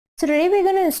So today we're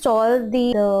going to install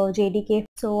the JDK.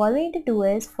 So all we need to do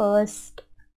is first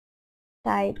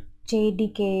type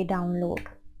JDK download.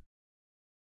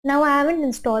 Now I haven't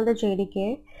installed the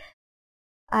JDK.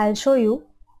 I'll show you.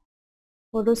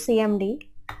 Go to CMD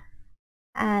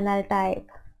and I'll type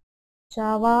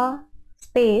Java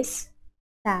space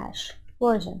dash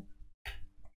version.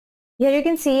 Here you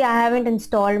can see I haven't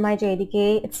installed my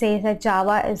JDK. It says that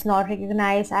Java is not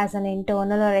recognized as an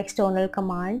internal or external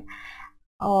command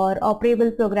or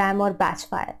operable program or batch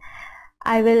file.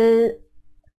 I will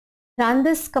run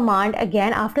this command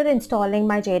again after installing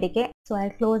my JDK. So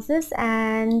I'll close this,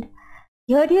 and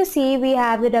here you see we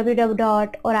have the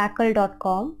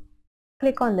www.oracle.com.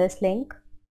 Click on this link.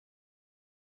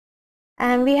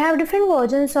 And we have different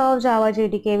versions of Java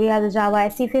JDK. We have the Java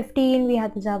SE 15, we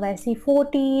have the Java SE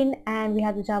 14, and we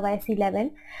have the Java SE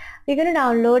 11. We're going to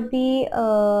download the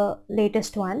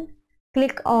latest one.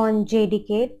 Click on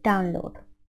JDK download.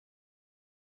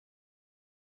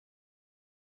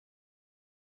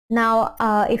 Now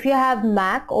if you have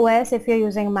Mac OS, if you're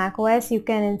using Mac OS, you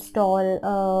can install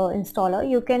installer.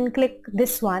 You can click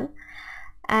this one,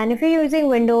 and if you're using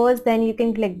Windows, then you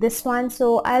can click this one.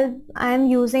 So I'm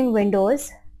using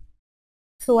Windows,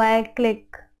 so I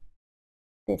click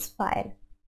this file.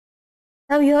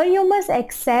 Now here you must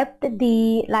accept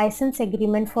the license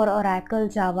agreement for Oracle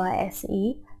Java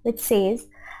SE, which says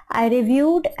I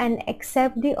reviewed and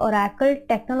accept the Oracle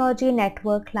Technology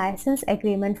Network license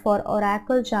agreement for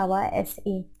Oracle Java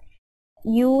SE.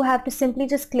 You have to simply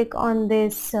just click on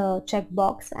this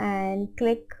checkbox and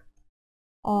click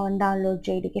on download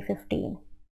JDK 15.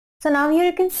 So now here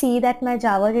you can see that my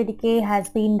Java JDK has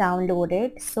been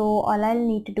downloaded. So all I'll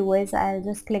need to do is I'll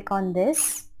just click on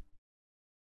this.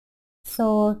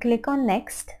 So click on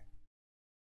next.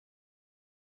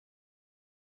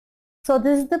 So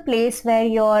this is the place where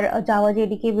your Java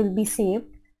JDK will be saved.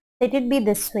 Let it be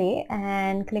this way,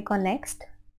 and click on next.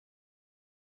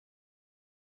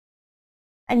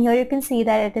 And here you can see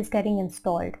that it is getting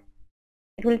installed.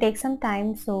 It will take some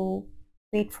time, so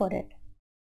wait for it.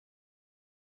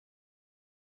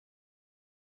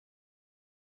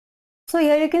 So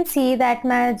here you can see that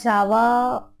my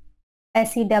Java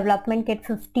SE Development Kit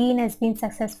 15 has been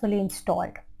successfully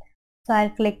installed. So I'll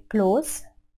click close,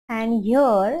 and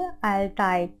here I'll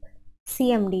type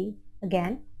CMD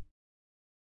again.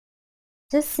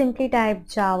 Just simply type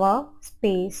Java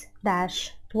space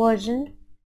dash version,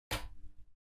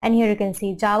 and here you can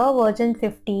see Java version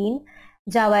 15,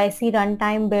 Java SE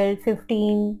runtime build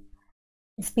 15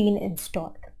 has been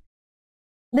installed.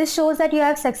 This shows that you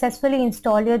have successfully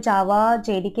installed your Java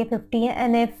JDK 15,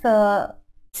 and if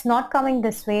it's not coming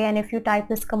this way, and if you type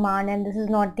this command and this is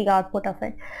not the output of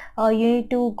it, you need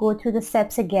to go through the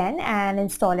steps again and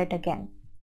install it again.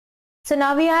 So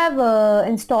now we have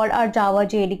installed our Java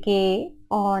JDK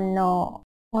on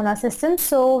our system.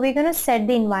 So we're going to set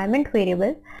the environment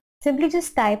variable. Simply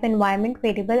just type environment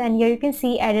variable, and here you can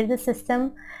see edit the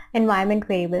system environment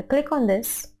variable. Click on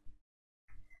this.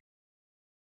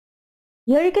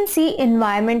 Here you can see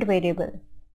environment variable,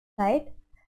 right?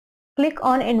 Click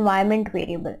on environment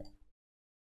variable.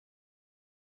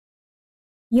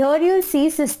 Here you'll see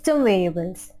system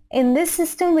variables. In this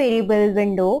system variable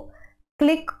window,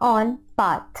 click on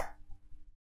path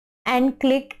and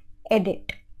click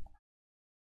edit.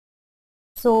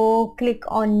 So click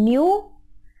on new,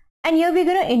 and here we're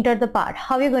going to enter the path.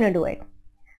 How are you going to do it?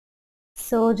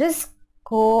 So just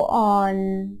go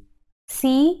on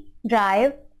C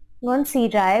drive,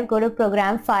 go to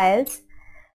program files,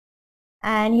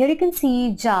 and here you can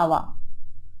see Java.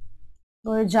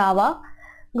 Go to Java,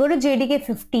 go to JDK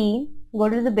 15, go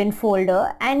to the bin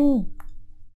folder and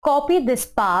copy this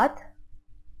path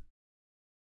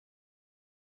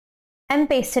and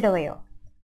paste it over here.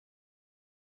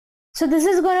 So this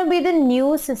is going to be the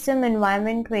new system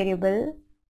environment variable.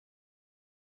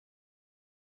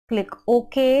 Click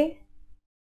OK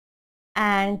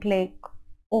and click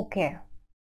OK.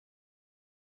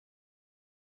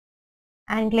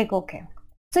 And click OK.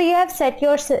 So you have set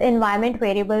your environment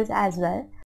variables as well.